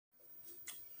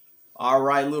All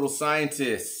right, little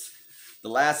scientists. The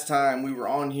last time we were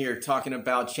on here talking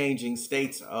about changing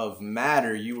states of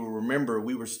matter, you will remember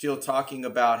we were still talking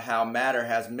about how matter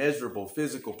has measurable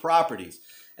physical properties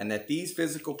and that these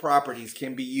physical properties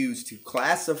can be used to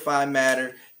classify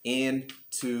matter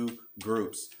into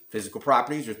groups. Physical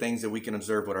properties are things that we can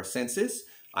observe with our senses.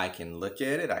 I can look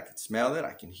at it, I can smell it,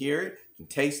 I can hear it, I can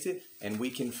taste it, and we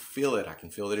can feel it. I can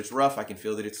feel that it's rough, I can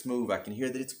feel that it's smooth, I can hear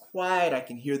that it's quiet, I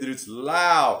can hear that it's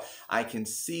loud, I can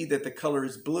see that the color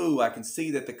is blue, I can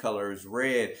see that the color is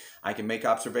red, I can make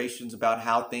observations about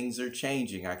how things are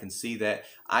changing. I can see that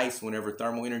ice, whenever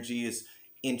thermal energy is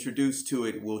introduced to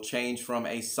it, will change from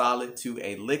a solid to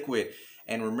a liquid.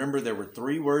 And remember, there were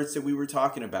three words that we were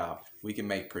talking about. We can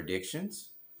make predictions,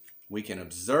 we can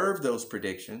observe those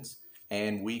predictions,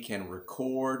 and we can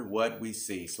record what we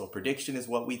see. So prediction is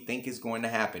what we think is going to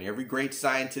happen. Every great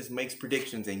scientist makes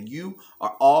predictions, and you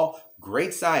are all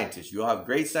great scientists. You all have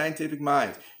great scientific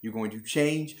minds. You're going to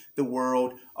change the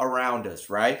world around us,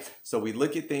 right? So we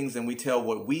look at things and we tell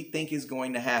what we think is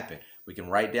going to happen. We can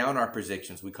write down our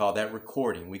predictions. We call that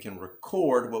recording. We can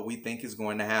record what we think is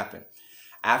going to happen.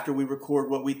 After we record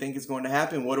what we think is going to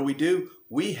happen, what do?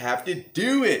 We have to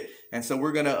do it. And so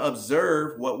we're going to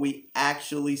observe what we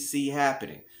actually see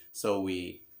happening. So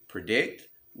we predict,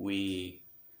 we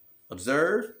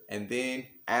observe, and then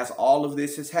as all of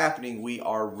this is happening, we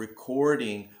are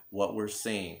recording what we're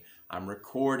seeing. I'm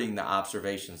recording the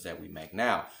observations that we make.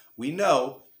 Now, we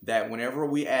know that whenever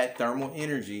we add thermal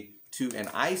energy to an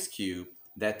ice cube,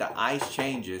 that the ice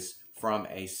changes from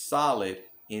a solid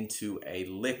into a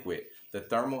liquid. The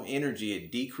thermal energy,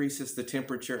 it decreases the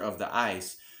temperature of the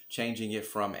ice, changing it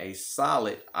from a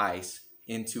solid ice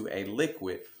into a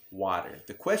liquid water.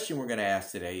 The question we're going to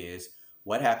ask today is,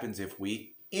 what happens if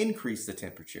we increase the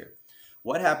temperature?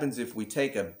 What happens if we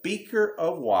take a beaker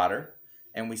of water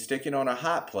and we stick it on a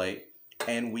hot plate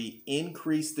and we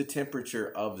increase the temperature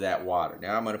of that water?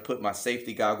 Now I'm going to put my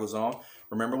safety goggles on.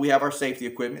 Remember, we have our safety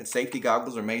equipment. Safety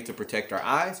goggles are made to protect our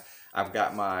eyes. I've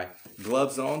got my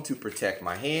gloves on to protect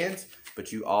my hands.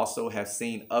 But you also have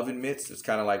seen oven mitts. It's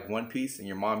kind of like one piece, and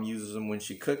your mom uses them when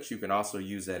she cooks. You can also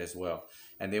use that as well.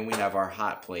 And then we have our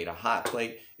hot plate. A hot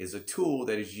plate is a tool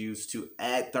that is used to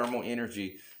add thermal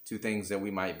energy to things that we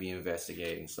might be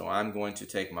investigating. So I'm going to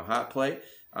take my hot plate.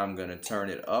 I'm going to turn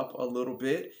it up a little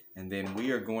bit, and then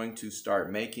we are going to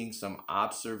start making some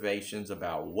observations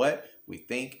about what we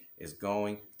think is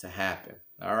going to happen.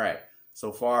 All right.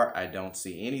 So far, I don't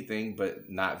see anything, but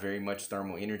not very much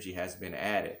thermal energy has been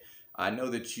added. I know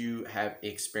that you have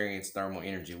experienced thermal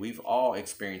energy. We've all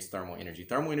experienced thermal energy.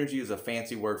 Thermal energy is a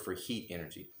fancy word for heat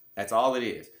energy. That's all it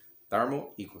is.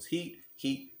 Thermal equals heat.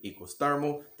 Heat equals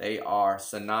thermal. They are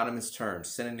synonymous terms.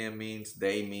 Synonym means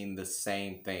they mean the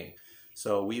same thing.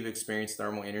 So we've experienced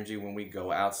thermal energy when we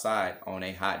go outside on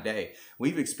a hot day.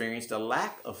 We've experienced a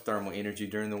lack of thermal energy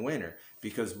during the winter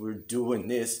because we're doing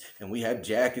this and we have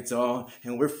jackets on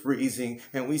and we're freezing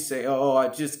and we say, oh, I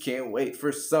just can't wait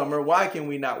for summer. Why can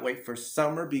we not wait for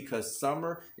summer? Because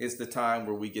summer is the time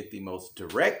where we get the most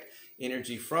direct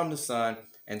energy from the sun,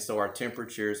 and so our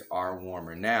temperatures are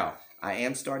warmer. Now, I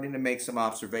am starting to make some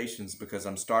observations because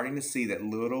I'm starting to see that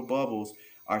little bubbles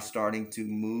are starting to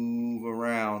move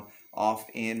around off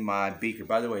in my beaker.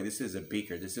 By the way, this is a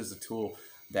beaker. This is a tool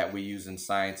that we use in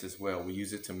science as well. We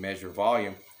use it to measure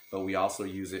volume, but we also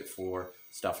use it for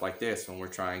stuff like this when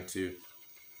we're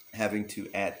having to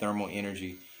add thermal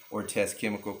energy or test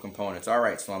chemical components. All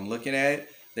right, so I'm looking at it.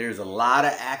 There's a lot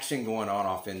of action going on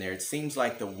off in there. It seems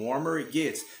like the warmer it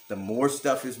gets, the more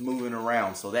stuff is moving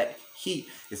around. So that heat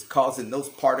is causing those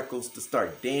particles to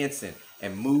start dancing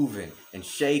and moving and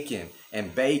shaking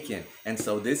and baking. And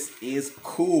so this is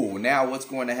cool. Now what's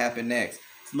going to happen next?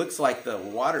 It looks like the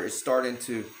water is starting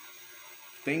to,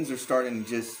 things are starting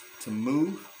just to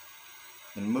move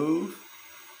and move.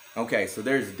 Okay, so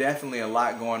there's definitely a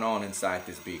lot going on inside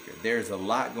this beaker. There's a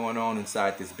lot going on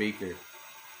inside this beaker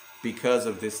because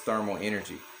of this thermal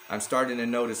energy. I'm starting to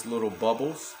notice little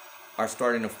bubbles are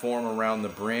starting to form around the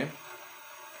brim.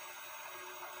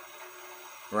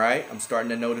 Right? I'm starting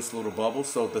to notice little bubbles.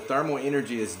 So the thermal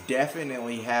energy is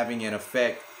definitely having an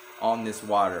effect on this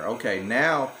water. Okay,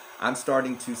 now I'm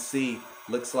starting to see,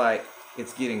 looks like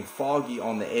it's getting foggy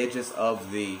on the edges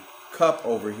of the cup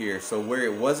over here. So where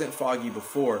it wasn't foggy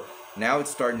before, now it's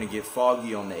starting to get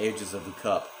foggy on the edges of the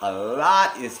cup. A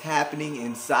lot is happening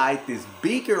inside this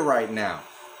beaker right now.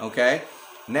 Okay,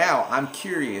 now I'm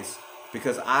curious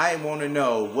because I want to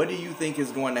know, what do you think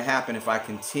is going to happen if I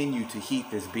continue to heat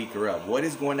this beaker up? What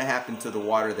is going to happen to the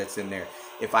water that's in there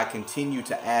if I continue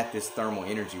to add this thermal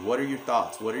energy? What are your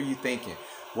thoughts? What are you thinking?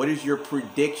 What is your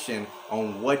prediction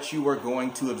on what you are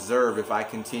going to observe if I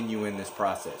continue in this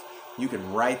process? You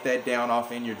can write that down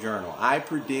off in your journal. I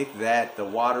predict that the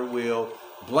water will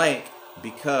blank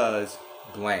because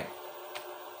blank.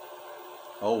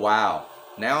 Oh, wow.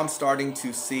 Now I'm starting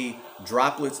to see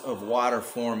droplets of water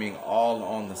forming all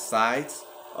on the sides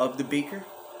of the beaker.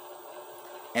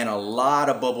 And a lot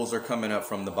of bubbles are coming up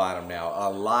from the bottom now.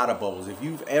 A lot of bubbles. If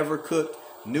you've ever cooked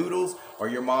noodles, or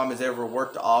your mom has ever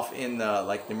worked off in the,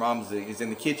 like your mom is in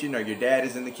the kitchen, or your dad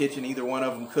is in the kitchen, either one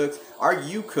of them cooks, or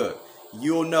you cook,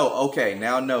 you'll know. Okay,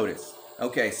 now notice.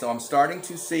 Okay, so I'm starting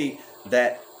to see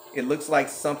that it looks like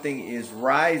something is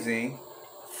rising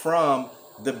from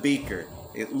the beaker.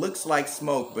 It looks like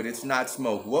smoke, but it's not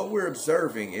smoke. What we're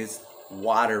observing is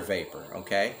water vapor,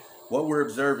 okay? What we're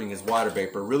observing is water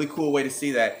vapor. A really cool way to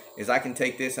see that is I can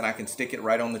take this and I can stick it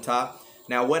right on the top.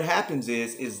 Now what happens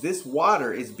is this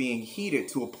water is being heated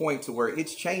to a point to where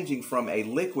it's changing from a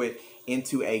liquid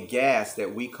into a gas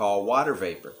that we call water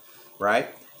vapor, right?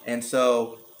 And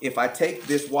so if I take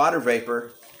this water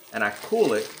vapor and I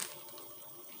cool it,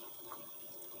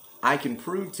 I can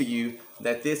prove to you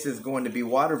that this is going to be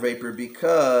water vapor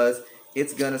because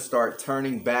it's going to start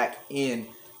turning back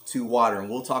into water. And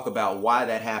we'll talk about why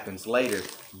that happens later.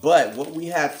 But what we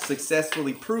have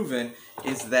successfully proven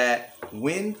is that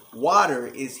when water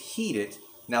is heated,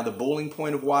 now the boiling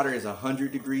point of water is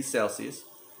 100 degrees Celsius.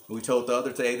 We told the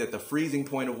other day that the freezing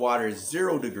point of water is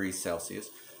 0 degrees Celsius.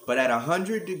 But at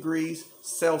 100 degrees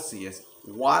Celsius,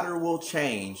 water will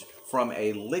change from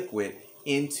a liquid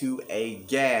into a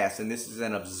gas, and this is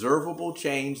an observable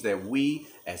change that we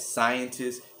as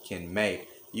scientists can make.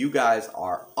 You guys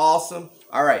are awesome.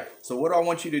 All right, so what do I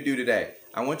want you to do today?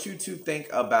 I want you to think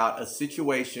about a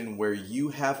situation where you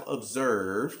have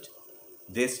observed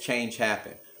this change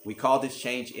happen. We call this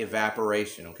change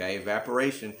evaporation, okay?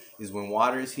 Evaporation is when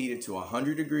water is heated to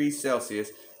 100 degrees Celsius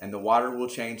and the water will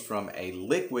change from a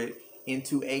liquid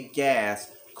into a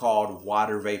gas called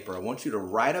water vapor. I want you to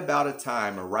write about a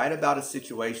time or write about a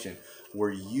situation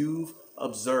where you've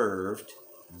observed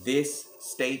this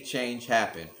state change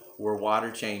happen, where water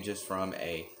changes from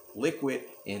a liquid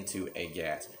into a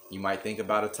gas. You might think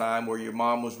about a time where your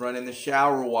mom was running the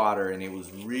shower water and it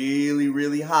was really,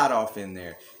 really hot off in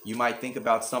there. You might think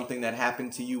about something that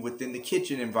happened to you within the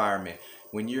kitchen environment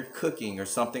when you're cooking or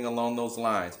something along those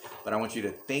lines. But I want you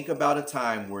to think about a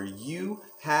time where you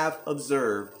have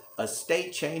observed a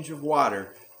state change of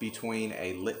water between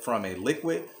from a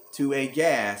liquid to a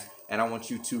gas, and I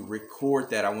want you to record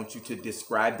that. I want you to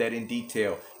describe that in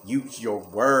detail. Use your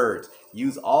words.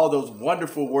 Use all those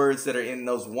wonderful words that are in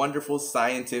those wonderful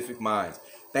scientific minds.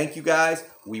 Thank you guys.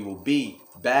 We will be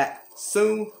back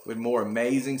soon with more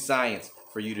amazing science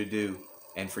for you to do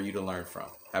and for you to learn from.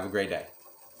 Have a great day.